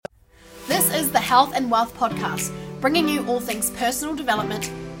is the Health and Wealth Podcast, bringing you all things personal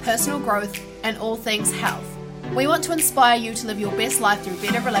development, personal growth, and all things health. We want to inspire you to live your best life through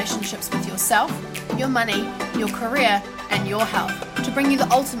better relationships with yourself, your money, your career, and your health to bring you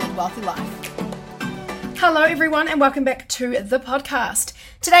the ultimate wealthy life. Hello everyone and welcome back to the podcast.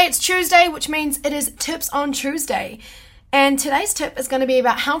 Today it's Tuesday, which means it is Tips on Tuesday. And today's tip is going to be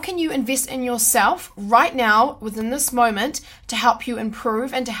about how can you invest in yourself right now within this moment to help you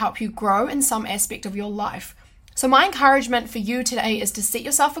improve and to help you grow in some aspect of your life. So my encouragement for you today is to set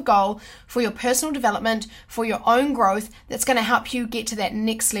yourself a goal for your personal development, for your own growth that's going to help you get to that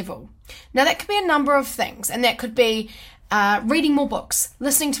next level. Now that could be a number of things, and that could be reading more books,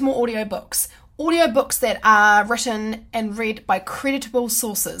 listening to more audiobooks that are written and read by creditable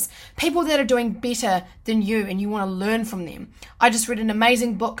sources, people that are doing better than you and you want to learn from them. I just read an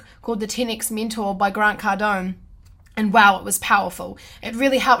amazing book called The 10X Mentor by Grant Cardone, and wow, it was powerful. It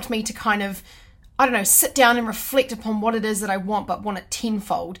really helped me to kind of, sit down and reflect upon what it is that I want, but want it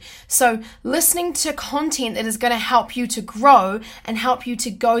tenfold. So listening to content that is going to help you to grow and help you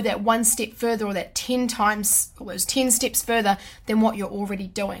to go that one step further, or that 10 times, or those 10 steps further than what you're already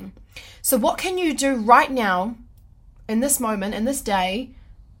doing. So what can you do right now, in this moment, in this day,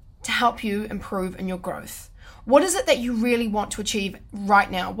 to help you improve in your growth? What is it that you really want to achieve right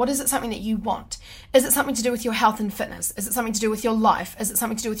now? What is it something that you want? Is it something to do with your health and fitness? Is it something to do with your life? Is it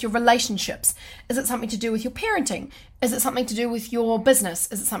something to do with your relationships? Is it something to do with your parenting? Is it something to do with your business?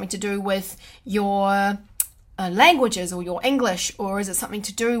 Is it something to do with your languages or your English? Or is it something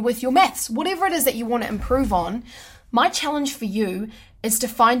to do with your maths? Whatever it is that you want to improve on, my challenge for you is to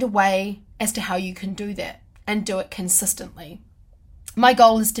find a way as to how you can do that and do it consistently. My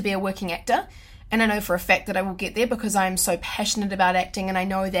goal is to be a working actor. And I know for a fact that I will get there because I'm so passionate about acting, and I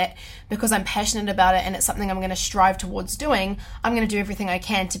know that because I'm passionate about it and it's something I'm going to strive towards doing, I'm going to do everything I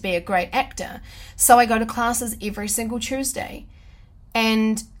can to be a great actor. So I go to classes every single Tuesday.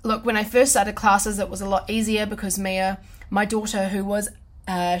 And look, when I first started classes, it was a lot easier because Mia, my daughter, who was,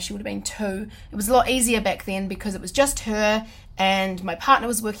 she would have been 2, it was a lot easier back then because it was just her, and my partner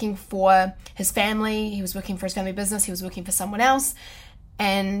was working for his family, he was working for his family business, he was working for someone else.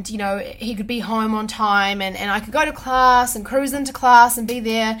 And, he could be home on time and I could go to class and cruise into class and be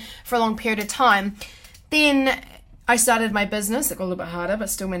there for a long period of time. Then I started my business. It got a little bit harder, but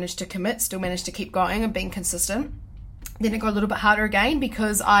still managed to commit, still managed to keep going and being consistent. Then it got a little bit harder again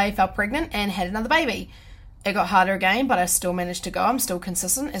because I fell pregnant and had another baby. It got harder again, but I still managed to go. I'm still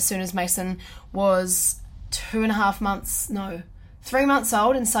consistent. As soon as Mason was 3 months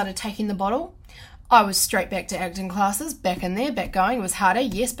old and started taking the bottle, I was straight back to acting classes, back in there, back going. It was harder,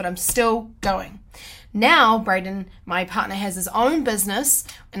 yes, but I'm still going. Now, Braden, my partner, has his own business,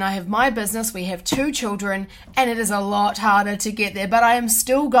 and I have my business. We have 2 children, and it is a lot harder to get there, but I am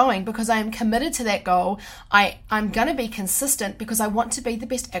still going because I am committed to that goal. I'm going to be consistent because I want to be the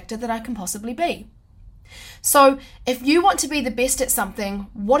best actor that I can possibly be. So, if you want to be the best at something,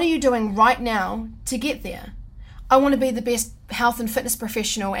 what are you doing right now to get there? I want to be the best health and fitness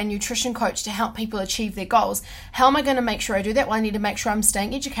professional and nutrition coach to help people achieve their goals. How am I going to make sure I do that? Well, I need to make sure I'm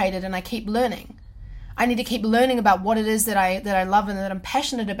staying educated and I keep learning. I need to keep learning about what it is that I love and that I'm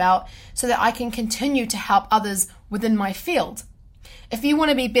passionate about so that I can continue to help others within my field. If you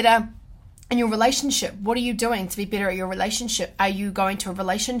want to be better in your relationship, what are you doing to be better at your relationship? Are you going to a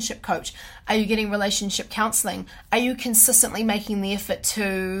relationship coach? Are you getting relationship counseling? Are you consistently making the effort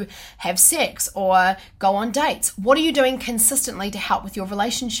to have sex or go on dates? What are you doing consistently to help with your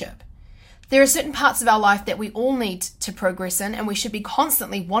relationship? There are certain parts of our life that we all need to progress in, and we should be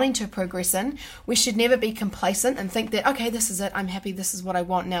constantly wanting to progress in. We should never be complacent and think that, okay, this is it, I'm happy, this is what I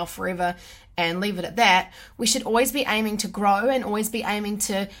want now forever, and leave it at that. We should always be aiming to grow and always be aiming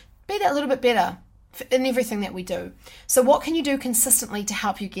to be that little bit better in everything that we do. So what can you do consistently to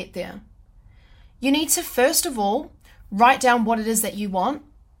help you get there? You need to, first of all, write down what it is that you want.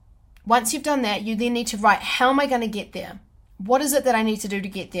 Once you've done that, you then need to write, how am I going to get there? What is it that I need to do to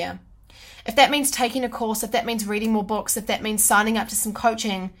get there? If that means taking a course, if that means reading more books, if that means signing up to some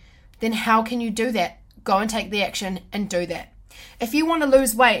coaching, then how can you do that? Go and take the action and do that. If you want to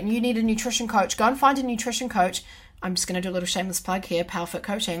lose weight and you need a nutrition coach, go and find a nutrition coach. I'm just going to do a little shameless plug here, Powerfit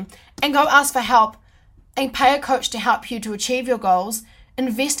Coaching, and go ask for help and pay a coach to help you to achieve your goals.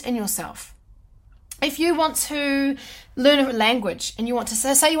 Invest in yourself. If you want to learn a language and you want to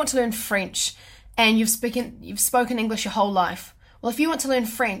say you want to learn French and you've spoken English your whole life. Well, if you want to learn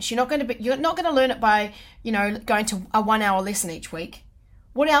French, you're not going to learn it by, going to a 1-hour lesson each week.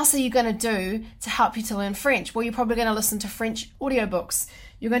 What else are you going to do to help you to learn French? Well, you're probably going to listen to French audiobooks.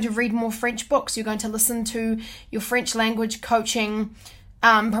 You're going to read more French books. You're going to listen to your French language coaching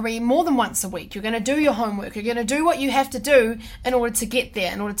probably more than once a week. You're going to do your homework. You're going to do what you have to do in order to get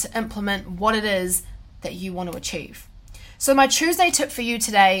there, in order to implement what it is that you want to achieve. So my Tuesday tip for you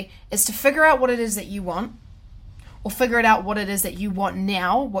today is to figure out what it is that you want, or figure it out what it is that you want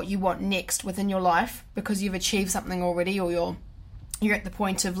now, what you want next within your life, because you've achieved something already, or you're at the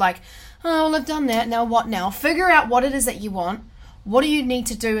point of like, oh, well, I've done that, now what now? Figure out what it is that you want. What do you need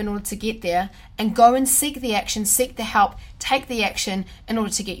to do in order to get there? And go and seek the action, seek the help, take the action in order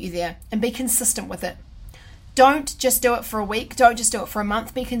to get you there, and be consistent with it. Don't just do it for a week. Don't just do it for a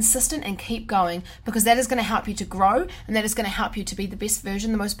month. Be consistent and keep going, because that is going to help you to grow, and that is going to help you to be the best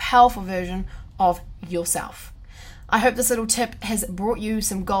version, the most powerful version of yourself. I hope this little tip has brought you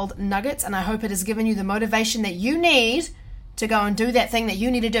some gold nuggets, and I hope it has given you the motivation that you need to go and do that thing that you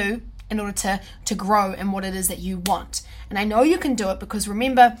need to do in order to grow in what it is that you want. And I know you can do it, because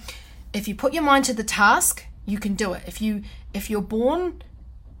remember, if you put your mind to the task, you can do it. If you're born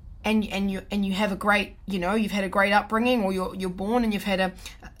and you have a great, you've had a great upbringing, or you're born and you've had a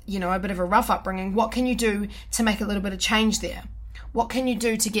bit of a rough upbringing, what can you do to make a little bit of change there? What can you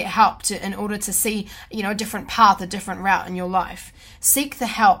do to get help in order to see, a different path, a different route in your life? Seek the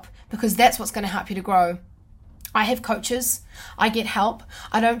help, because that's what's going to help you to grow. I have coaches. I get help.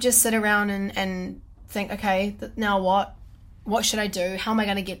 I don't just sit around and think, okay, now what? What should I do? How am I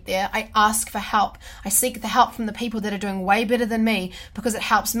going to get there? I ask for help. I seek the help from the people that are doing way better than me, because it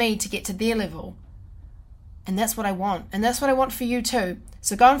helps me to get to their level. And that's what I want. And that's what I want for you too.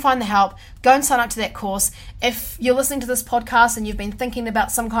 So go and find the help. Go and sign up to that course. If you're listening to this podcast and you've been thinking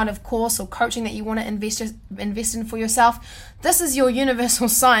about some kind of course or coaching that you want to invest in for yourself, this is your universal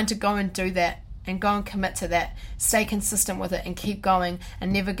sign to go and do that. And go and commit to that. Stay consistent with it and keep going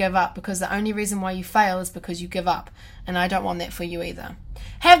and never give up, because the only reason why you fail is because you give up. And I don't want that for you either.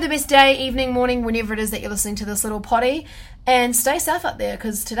 Have the best day, evening, morning, whenever it is that you're listening to this little potty. And stay safe out there,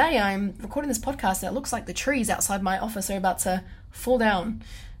 because today I'm recording this podcast and it looks like the trees outside my office are about to fall down.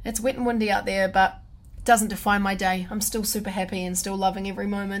 It's wet and windy out there, but it doesn't define my day. I'm still super happy and still loving every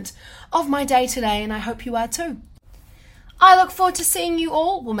moment of my day today, and I hope you are too. I look forward to seeing you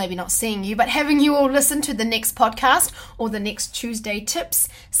all, well, maybe not seeing you, but having you all listen to the next podcast or the next Tuesday tips.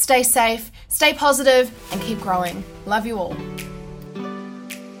 Stay safe, stay positive, and keep growing. Love you all.